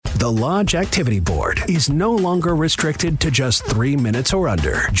The Lodge Activity Board is no longer restricted to just 3 minutes or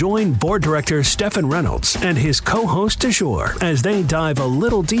under. Join Board Director Stephen Reynolds and his co-host du jour as they dive a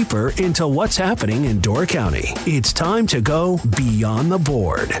little deeper into what's happening in Door County. It's time to go beyond the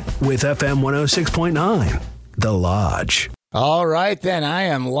board with FM 106.9, The Lodge. All right, then. I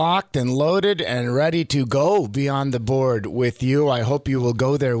am locked and loaded and ready to go beyond the board with you. I hope you will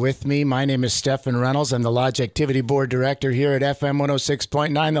go there with me. My name is Stephen Reynolds. I'm the Lodge Activity Board Director here at FM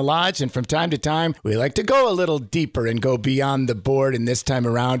 106.9 The Lodge. And from time to time, we like to go a little deeper and go beyond the board. And this time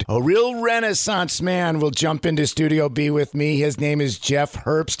around, a real Renaissance man will jump into Studio B with me. His name is Jeff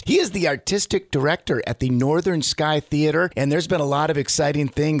Herbst. He is the Artistic Director at the Northern Sky Theater. And there's been a lot of exciting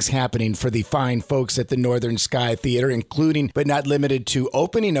things happening for the fine folks at the Northern Sky Theater, including but not limited to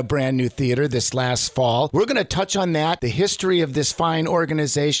opening a brand new theater this last fall. We're going to touch on that, the history of this fine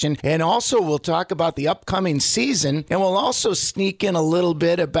organization, and also we'll talk about the upcoming season, and we'll also sneak in a little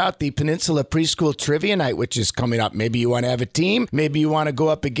bit about the Peninsula Preschool Trivia Night, which is coming up. Maybe you want to have a team. Maybe you want to go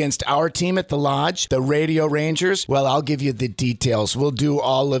up against our team at the Lodge, the Radio Rangers. Well, I'll give you the details. We'll do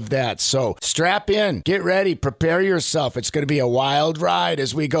all of that. So strap in, get ready, prepare yourself. It's going to be a wild ride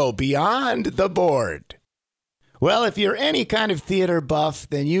as we go beyond the board. Well, if you're any kind of theater buff,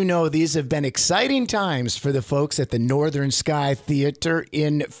 then you know these have been exciting times for the folks at the Northern Sky Theater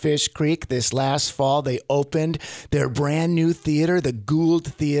in Fish Creek. This last fall, they opened their brand new theater, the Gould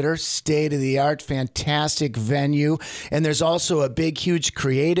Theater, state-of-the-art, fantastic venue. And there's also a big, huge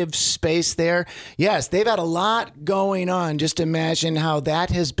creative space there. Yes, they've had a lot going on. Just imagine how that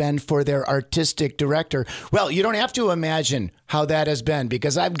has been for their artistic director. Well, you don't have to imagine how that has been,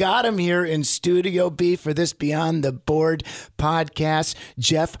 because I've got him here in Studio B for this Beyond the Board podcast,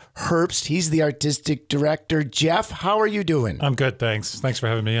 Jeff Herbst. He's the artistic director. Jeff, how are you doing? I'm good, thanks. Thanks for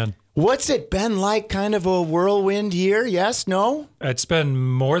having me in. What's it been like? Kind of a whirlwind year? Yes? No? It's been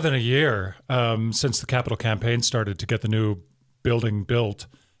more than a year since the capital campaign started to get the new building built.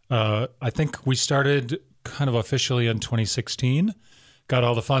 I think we started kind of officially in 2016. Got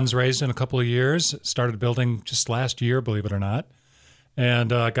all the funds raised in a couple of years, started building just last year, believe it or not, and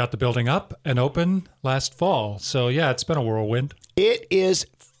got the building up and open last fall. So, yeah, it's been a whirlwind. It is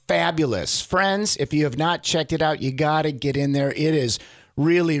fabulous. Friends, if you have not checked it out, you got to get in there. It is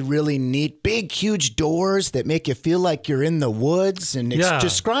really, really neat. Big, huge doors that make you feel like you're in the woods. And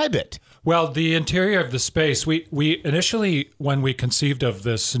describe it. Well, the interior of the space, we initially, when we conceived of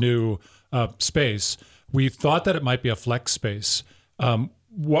this new space, we thought that it might be a flex space.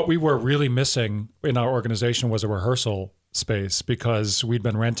 What we were really missing in our organization was a rehearsal space, because we'd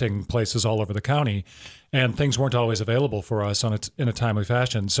been renting places all over the county and things weren't always available for us in a timely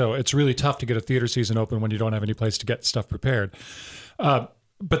fashion. So it's really tough to get a theater season open when you don't have any place to get stuff prepared.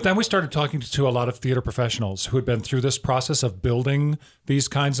 But then we started talking to a lot of theater professionals who had been through this process of building these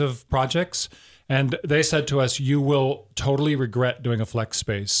kinds of projects. And they said to us, you will totally regret doing a flex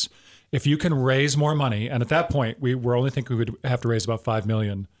space. If you can raise more money, and at that point, we were only thinking we would have to raise about $5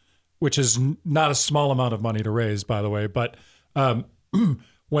 million, which is not a small amount of money to raise, by the way. But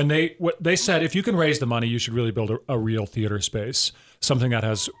when they said, if you can raise the money, you should really build a real theater space, something that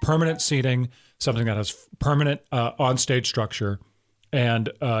has permanent seating, something that has permanent on-stage structure, and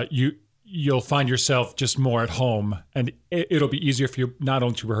you'll find yourself just more at home, and it'll be easier for you not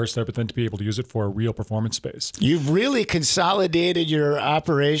only to rehearse there, but then to be able to use it for a real performance space. You've really consolidated your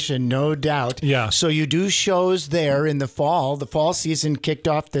operation, no doubt. Yeah. So you do shows there in the fall. The fall season kicked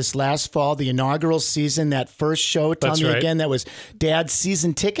off this last fall, the inaugural season, that first show. Tell me again, that was Dad's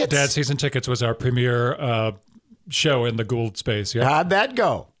Season Tickets? Dad's Season Tickets was our premiere show in the Gould space. Yeah. How'd that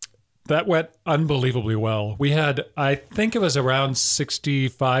go? That went unbelievably well. We had, I think it was around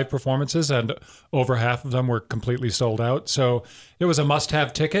 65 performances, and over half of them were completely sold out. So it was a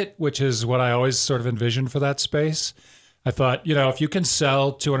must-have ticket, which is what I always sort of envisioned for that space. I thought, if you can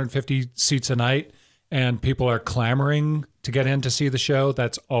sell 250 seats a night and people are clamoring to get in to see the show,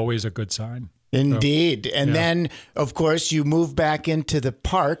 that's always a good sign. Indeed. And then, of course, you move back into the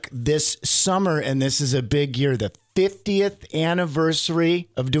park this summer, and this is a big year, the 50th anniversary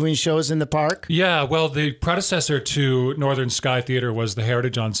of doing shows in the park? Yeah, well, the predecessor to Northern Sky Theater was the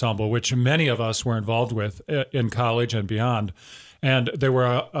Heritage Ensemble, which many of us were involved with in college and beyond. And there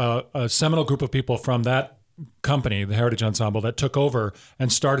were a seminal group of people from that company, the Heritage Ensemble, that took over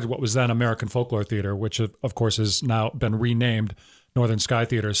and started what was then American Folklore Theater, which, of course, has now been renamed Northern Sky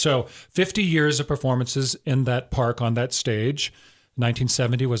Theater. So 50 years of performances in that park on that stage.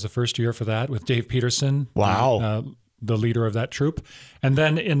 1970 was the first year for that with Dave Peterson. Wow. The leader of that troupe. And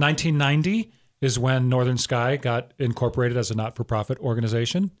then in 1990 is when Northern Sky got incorporated as a not-for-profit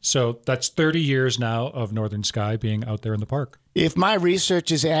organization. So that's 30 years now of Northern Sky being out there in the park. If my research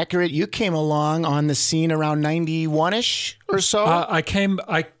is accurate, you came along on the scene around 91-ish or so? I came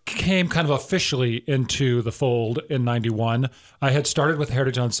kind of officially into the fold in 91. I had started with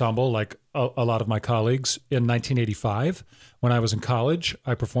Heritage Ensemble, like a lot of my colleagues, in 1985. When I was in college,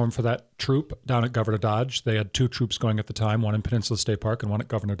 I performed for that troupe down at Governor Dodge. They had two troupes going at the time, one in Peninsula State Park and one at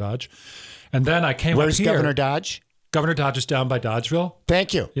Governor Dodge. And then I came Where's up here. Governor Dodge? Governor Dodge is down by Dodgeville.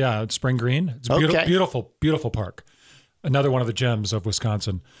 Thank you. Yeah, it's Spring Green. It's a beautiful, beautiful park. Another one of the gems of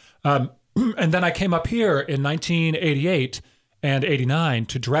Wisconsin. And then I came up here in 1988 and 89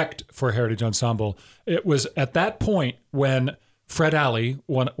 to direct for Heritage Ensemble. It was at that point when Fred Alley,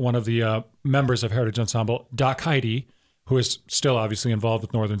 one of the members of Heritage Ensemble, Doc Heidi, who is still obviously involved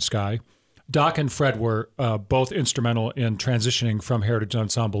with Northern Sky, Doc and Fred were both instrumental in transitioning from Heritage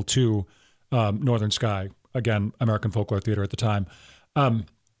Ensemble to Northern Sky, again, American Folklore Theater at the time.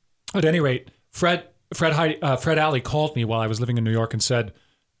 At any rate, Fred Alley called me while I was living in New York and said,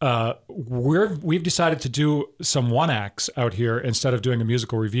 we've decided to do some one-acts out here instead of doing a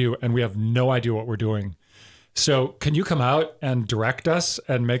musical review, and we have no idea what we're doing. So can you come out and direct us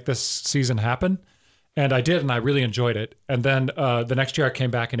and make this season happen? And I did, and I really enjoyed it. And then the next year I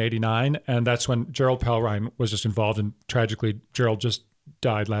came back in 89, and that's when Gerald Pelrine was just involved, and tragically, Gerald just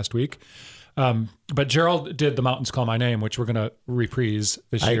died last week. But Gerald did The Mountains Call My Name, which we're going to reprise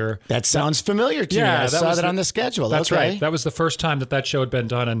this year. That sounds familiar to me. I saw that on the schedule. That's right. That was the first time that show had been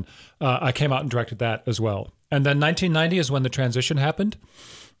done, and I came out and directed that as well. And then 1990 is when the transition happened,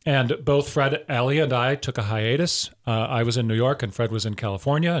 and both Fred Alley and I took a hiatus. I was in New York, and Fred was in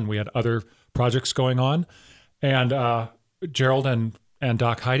California, and we had other projects going on. And Gerald and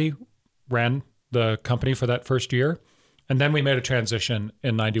Doc Heidi ran the company for that first year. And then we made a transition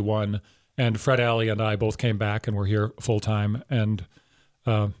in 91. And Fred Alley and I both came back and we're here full time. And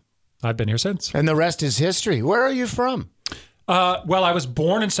I've been here since. And the rest is history. Where are you from? Well, I was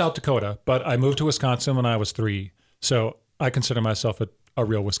born in South Dakota, but I moved to Wisconsin when I was 3. So I consider myself a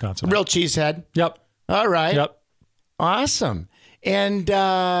real Wisconsinite. Real cheesehead? Yep. All right. Yep. Awesome. And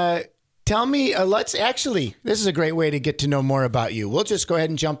tell me, this is a great way to get to know more about you. We'll just go ahead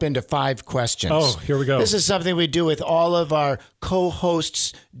and jump into 5 questions. Oh, here we go. This is something we do with all of our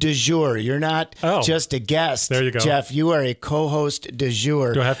co-hosts du jour. You're not just a guest. There you go. Jeff, you are a co-host du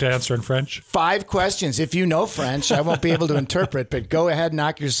jour. Do I have to answer in French? 5 questions. If you know French, I won't be able to interpret, but go ahead,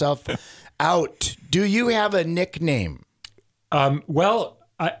 knock yourself out. Do you have a nickname? Well,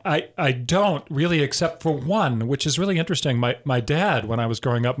 I don't really, except for one, which is really interesting. My dad, when I was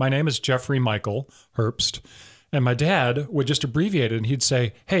growing up, my name is Jeffrey Michael Herbst, and my dad would just abbreviate it, and he'd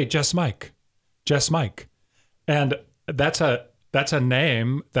say, "Hey, Jess Mike," and that's a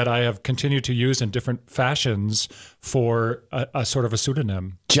name that I have continued to use in different fashions for a sort of a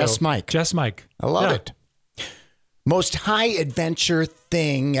pseudonym. Jess Mike. I love it. Most high adventure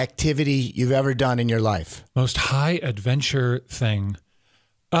activity you've ever done in your life? Most high adventure thing.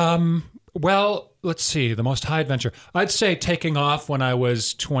 Well, let's see. The most high adventure. I'd say taking off when I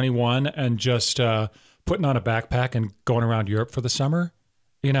was 21 and just putting on a backpack and going around Europe for the summer,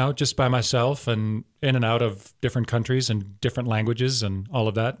 just by myself and in and out of different countries and different languages, and all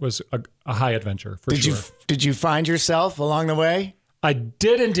of that was a high adventure for sure. Did you find yourself along the way? I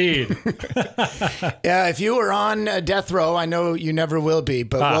did indeed. Yeah, if you were on death row, I know you never will be,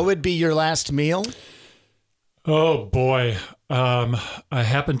 but what would be your last meal? Oh, boy. I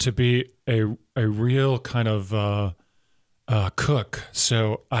happen to be a real kind of cook,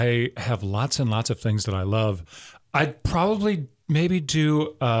 so I have lots and lots of things that I love. I'd probably maybe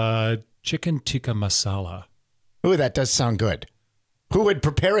do chicken tikka masala. Ooh, that does sound good. Who would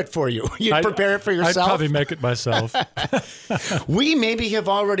prepare it for you? You'd prepare it for yourself? I'd probably make it myself. We maybe have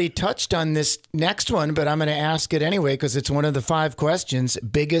already touched on this next one, but I'm going to ask it anyway because it's one of the 5 questions.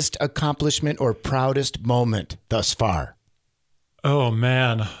 Biggest accomplishment or proudest moment thus far? Oh,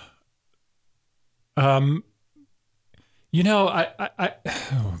 man. I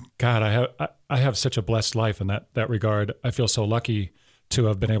have such a blessed life in that regard. I feel so lucky to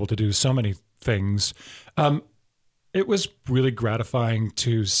have been able to do so many things. It was really gratifying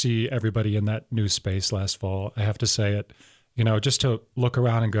to see everybody in that new space last fall. I have to say it, just to look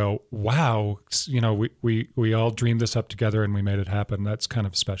around and go, wow, we all dreamed this up together and we made it happen. That's kind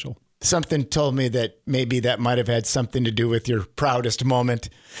of special. Something told me that maybe that might have had something to do with your proudest moment.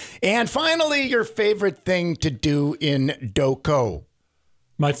 And finally, your favorite thing to do in Doco.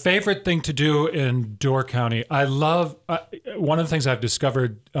 My favorite thing to do in Door County, I love, one of the things I've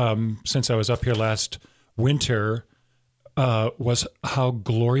discovered since I was up here last winter was how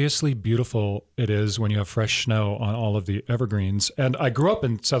gloriously beautiful it is when you have fresh snow on all of the evergreens. And I grew up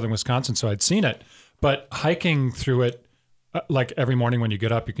in southern Wisconsin, so I'd seen it. But hiking through it like every morning when you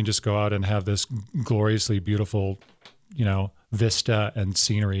get up, you can just go out and have this gloriously beautiful, vista and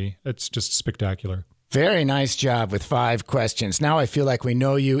scenery. It's just spectacular. Very nice job with 5 questions. Now I feel like we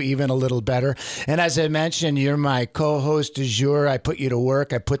know you even a little better. And as I mentioned, you're my co-host du jour. I put you to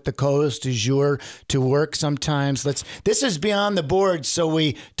work. I put the co-host du jour to work sometimes. This is Beyond the Board, so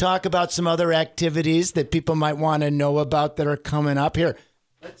we talk about some other activities that people might want to know about that are coming up. Here,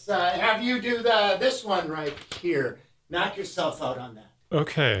 let's have you do this one right here. Knock yourself out on that.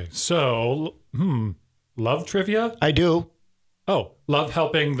 Okay, so, love trivia? I do. Oh, love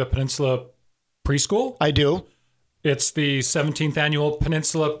helping the Peninsula Preschool? I do. It's the 17th annual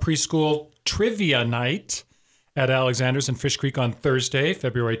Peninsula Preschool Trivia Night at Alexander's in Fish Creek on Thursday,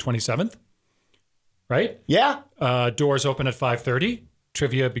 February 27th. Right? Yeah. Doors open at 5:30.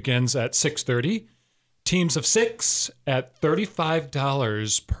 Trivia begins at 6:30. Teams of 6 at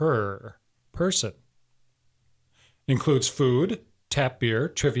 $35 per person. Includes food, tap beer,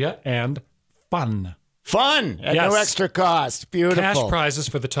 trivia, and fun. Fun at no extra cost. Beautiful. Cash prizes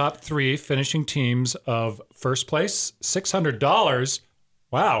for the top 3 finishing teams of first place, $600.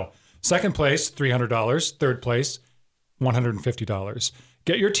 Wow. Second place, $300. Third place, $150.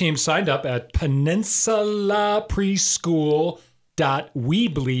 Get your team signed up at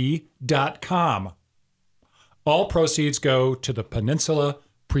peninsulapreschool.weebly.com. All proceeds go to the Peninsula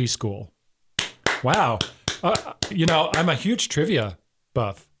Preschool. Wow. I'm a huge trivia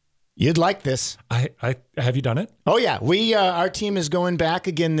buff. You'd like this. I have you done it? Oh, yeah. We our team is going back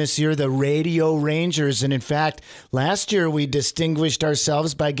again this year, the Radio Rangers. And in fact, last year we distinguished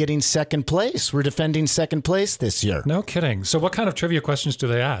ourselves by getting second place. We're defending second place this year. No kidding. So what kind of trivia questions do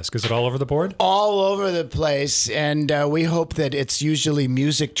they ask? Is it all over the board? All over the place. And we hope that it's usually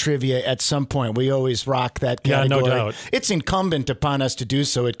music trivia at some point. We always rock that category. Yeah, no doubt. It's incumbent upon us to do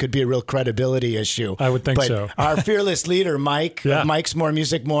so. It could be a real credibility issue. I would think but so. Our fearless leader, Mike, Yeah. Mike's More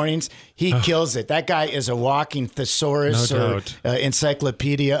Music Mornings, he kills it. That guy is a walking thesaurus or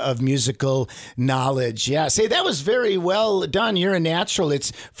encyclopedia of musical knowledge. Yeah, say that was very well done. You're a natural.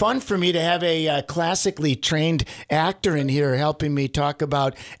 It's fun for me to have a classically trained actor in here helping me talk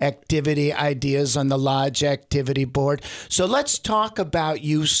about activity ideas on the Lodge Activity Board. So let's talk about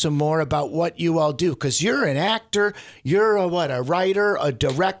you some more, about what you all do, because you're an actor. You're a writer, a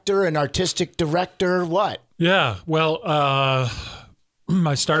director, an artistic director. What? Yeah. Well,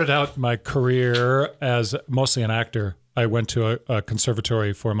 I started out my career as mostly an actor. I went to a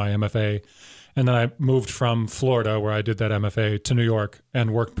conservatory for my MFA, and then I moved from Florida, where I did that MFA, to New York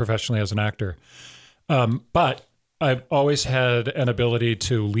and worked professionally as an actor. But I've always had an ability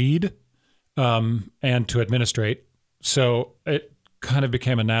to lead and to administrate. So it kind of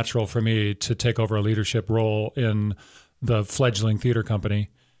became a natural for me to take over a leadership role in the fledgling theater company.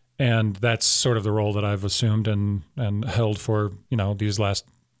 And that's sort of the role that I've assumed and held for, these last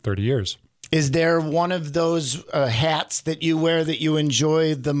 30 years. Is there one of those hats that you wear that you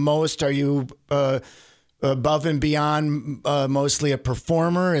enjoy the most? Are you above and beyond mostly a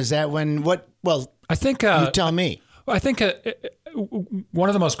performer? Is that I think you tell me. I think one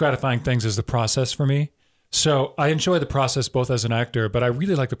of the most gratifying things is the process for me. So I enjoy the process both as an actor, but I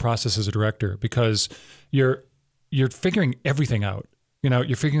really like the process as a director, because you're figuring everything out.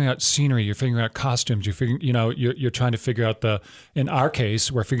 You're figuring out scenery, you're figuring out costumes, you're trying to figure out in our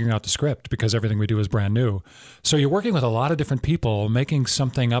case, we're figuring out the script, because everything we do is brand new. So you're working with a lot of different people, making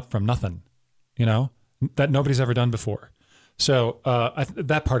something up from nothing, that nobody's ever done before. So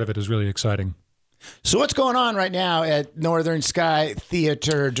that part of it is really exciting. So what's going on right now at Northern Sky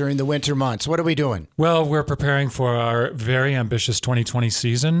Theater during the winter months? What are we doing? Well, we're preparing for our very ambitious 2020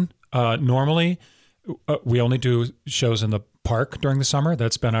 season. Normally, we only do shows in the park during the summer.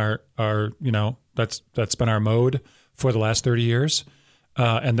 That's been our that's been our mode for the last 30 years.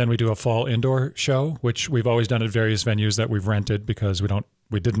 And then we do a fall indoor show, which we've always done at various venues that we've rented, because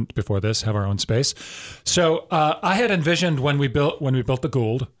we didn't before this have our own space. So I had envisioned when we built the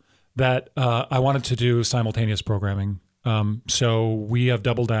Gould that I wanted to do simultaneous programming. So we have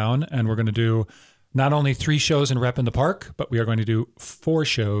doubled down, and we're going to do not only 3 shows in Rep in the Park, but we are going to do 4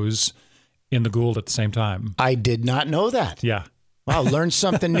 shows in the Gould at the same time. I did not know that. Yeah. Wow, learn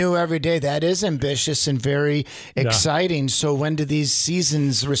something new every day. That is ambitious and very exciting. Yeah. So when do these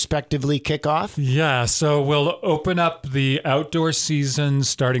seasons respectively kick off? Yeah, so we'll open up the outdoor season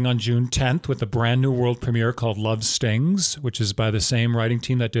starting on June 10th with a brand new world premiere called Love Stings, which is by the same writing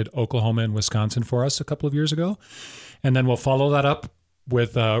team that did Oklahoma and Wisconsin for us a couple of years ago. And then we'll follow that up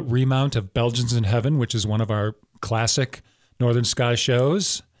with a remount of Belgians in Heaven, which is one of our classic Northern Sky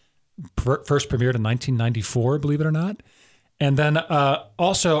shows. First premiered in 1994, believe it or not. And then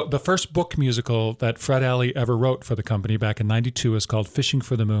also the first book musical that Fred Alley ever wrote for the company back in 92 is called Fishing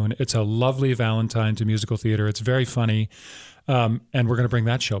for the Moon. It's a lovely Valentine to musical theater. It's very funny. And we're going to bring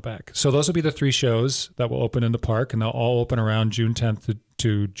that show back. So those will be the 3 shows that will open in the park, and they'll all open around June 10th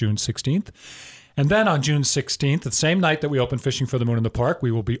to June 16th. And then on June 16th, the same night that we open Fishing for the Moon in the park,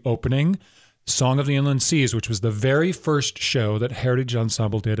 we will be opening Song of the Inland Seas, which was the very first show that Heritage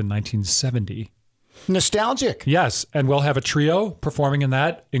Ensemble did in 1970. Nostalgic. Yes, and we'll have a trio performing in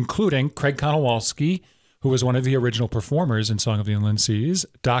that, including Craig Konowalski, who was one of the original performers in Song of the Inland Seas,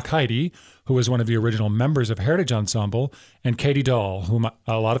 Doc Heidi, who was one of the original members of Heritage Ensemble, and Katie Dahl, whom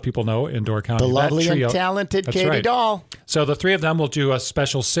a lot of people know in Door County. The lovely and talented Katie Dahl. So the 3 of them will do a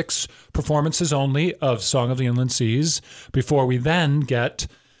special 6 performances only of Song of the Inland Seas before we then get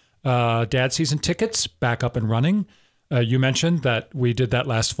Dad Season tickets back up and running. You mentioned that we did that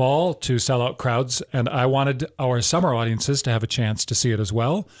last fall to sell out crowds, and I wanted our summer audiences to have a chance to see it as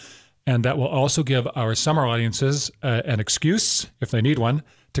well. And that will also give our summer audiences an excuse, if they need one,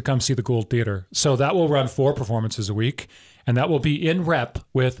 to come see the Gould Theater. So that will run 4 performances a week, and that will be in rep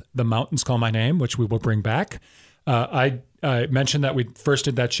with The Mountains Call My Name, which we will bring back. I mentioned that we first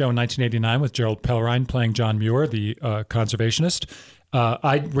did that show in 1989 with Gerald Pellrine playing John Muir, the conservationist.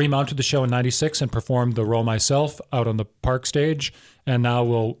 I remounted the show in 96 and performed the role myself out on the park stage, and now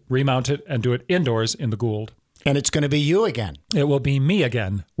we'll remount it and do it indoors in the Gould. And it's going to be you again. It will be me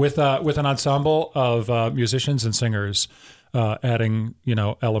again with an ensemble of musicians and singers, adding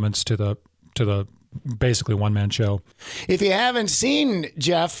elements to the basically one-man show. If you haven't seen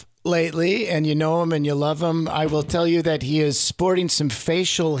Jeff lately and you know him and you love him, I will tell you that he is sporting some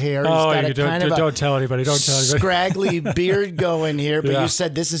facial hair. He's got don't tell anybody. Don't tell anybody. Scraggly beard going here, but you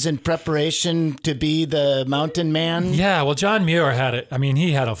said this is in preparation to be the mountain man? Yeah, well, John Muir had it. I mean,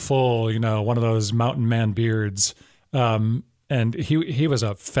 he had a full, one of those mountain man beards, and he was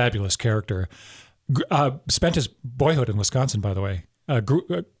a fabulous character. Spent his boyhood in Wisconsin, by the way.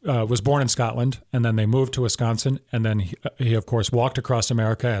 Was born in Scotland, and then they moved to Wisconsin, and then he, of course, walked across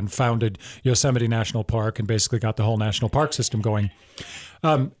America and founded Yosemite National Park and basically got the whole national park system going.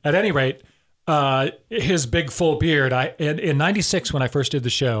 At any rate, his big full beard, in 96, when I first did the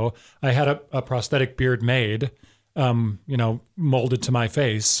show, I had a prosthetic beard made, molded to my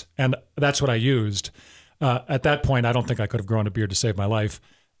face, and that's what I used. At that point, I don't think I could have grown a beard to save my life.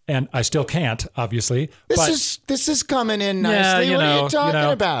 And I still can't, obviously. This is coming in nicely. What are you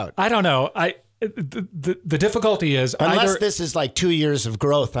talking about? I don't know. The difficulty is unless this is like 2 years of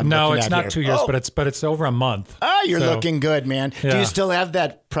growth. No, it's not 2 years, but it's over a month. Oh, you're looking good, man. Yeah. Do you still have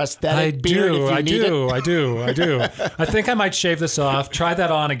that prosthetic beard? I do. I think I might shave this off, try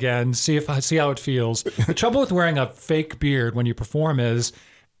that on again, see how it feels. The trouble with wearing a fake beard when you perform is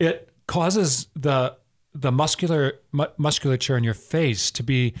it causes the musculature in your face to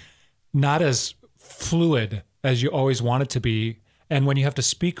be not as fluid as you always want it to be. And when you have to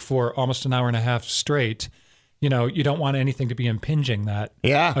speak for almost an hour and a half straight, you don't want anything to be impinging that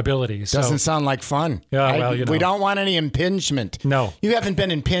ability. Doesn't sound like fun. Yeah, we don't want any impingement. No. You haven't been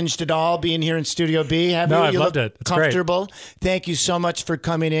impinged at all being here in Studio B, have you? No, I've loved it. It's comfortable. Great. Thank you so much for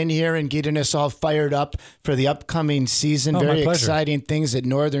coming in here and getting us all fired up for the upcoming season. Very exciting things at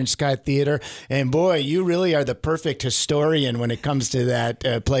Northern Sky Theater. And boy, you really are the perfect historian when it comes to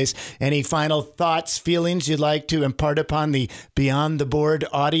that place. Any final thoughts, feelings you'd like to impart upon the Beyond the Board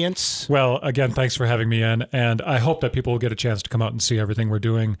audience? Well, again, thanks for having me in. And I hope that people will get a chance to come out and see everything we're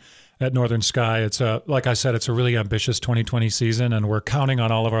doing at Northern Sky. It's like I said, it's a really ambitious 2020 season, and we're counting on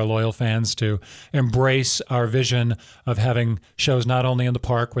all of our loyal fans to embrace our vision of having shows not only in the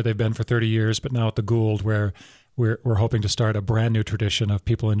park where they've been for 30 years, but now at the Gould, where we're hoping to start a brand new tradition of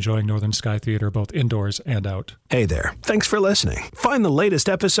people enjoying Northern Sky Theater both indoors and out. Hey there. Thanks for listening. Find the latest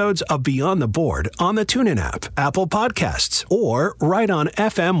episodes of Beyond the Board on the TuneIn app, Apple Podcasts, or right on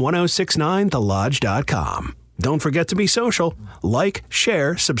FM 1069thelodge.com. Don't forget to be social. Like,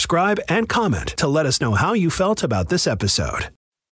 share, subscribe, and comment to let us know how you felt about this episode.